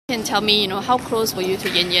Can tell me, how close were you to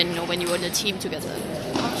Yen Yen, when you were in the team together?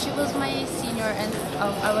 She was my senior and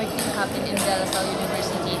our team captain in De La Salle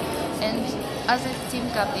University. And as a team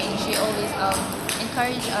captain, she always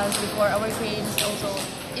encouraged us before our trainings. Also,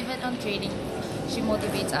 even on training, she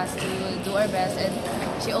motivates us to do our best, and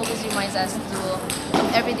she always reminds us to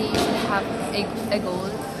every day you should have a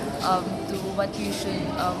goal. To what you should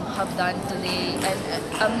have done today,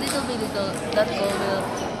 and little by little that goal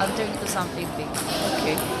will turn into something big.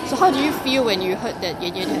 Okay. So how do you feel when you heard that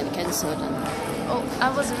Yen Yen had cancer then? Oh,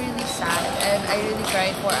 I was really sad and I really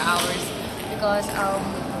cried for hours because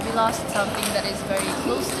we lost something that is very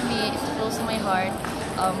close to me, it's close to my heart,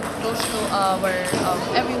 close to our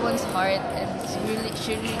everyone's heart, and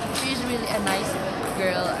she's really a nice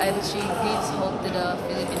girl, and she gives hope to the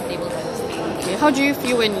Philippine table tennis team. Okay. How do you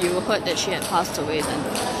feel when you heard that she had passed away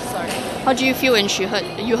then? Sorry. How do you feel when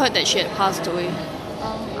you heard that she had passed away?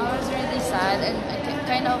 I was really sad, and I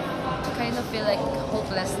kind of feel like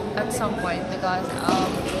hopeless at some point because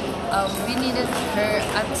we needed her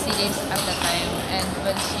at SEA Games at the time, and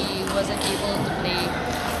when she wasn't able to play,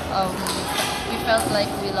 we felt like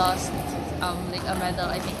we lost like a medal.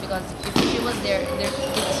 I think because if she was there,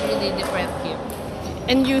 it's really different game.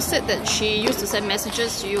 And you said that she used to send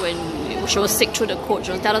messages to you when she was sick through the coach.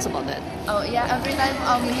 Tell us about that. Oh yeah, every time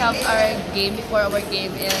we have our game, before our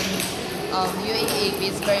game in UAAP,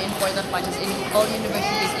 it's very important matches in all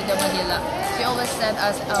universities in the Manila. She always sent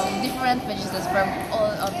us different messages from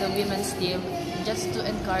all of the women's team just to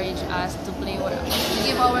encourage us to play or to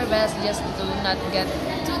give our best, just to not get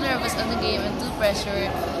too nervous on the game and too pressure.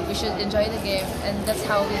 We should enjoy the game, and that's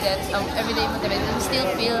how we get everyday motivated. We still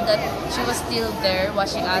feel that she was still there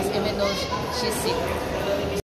watching us even though she's sick.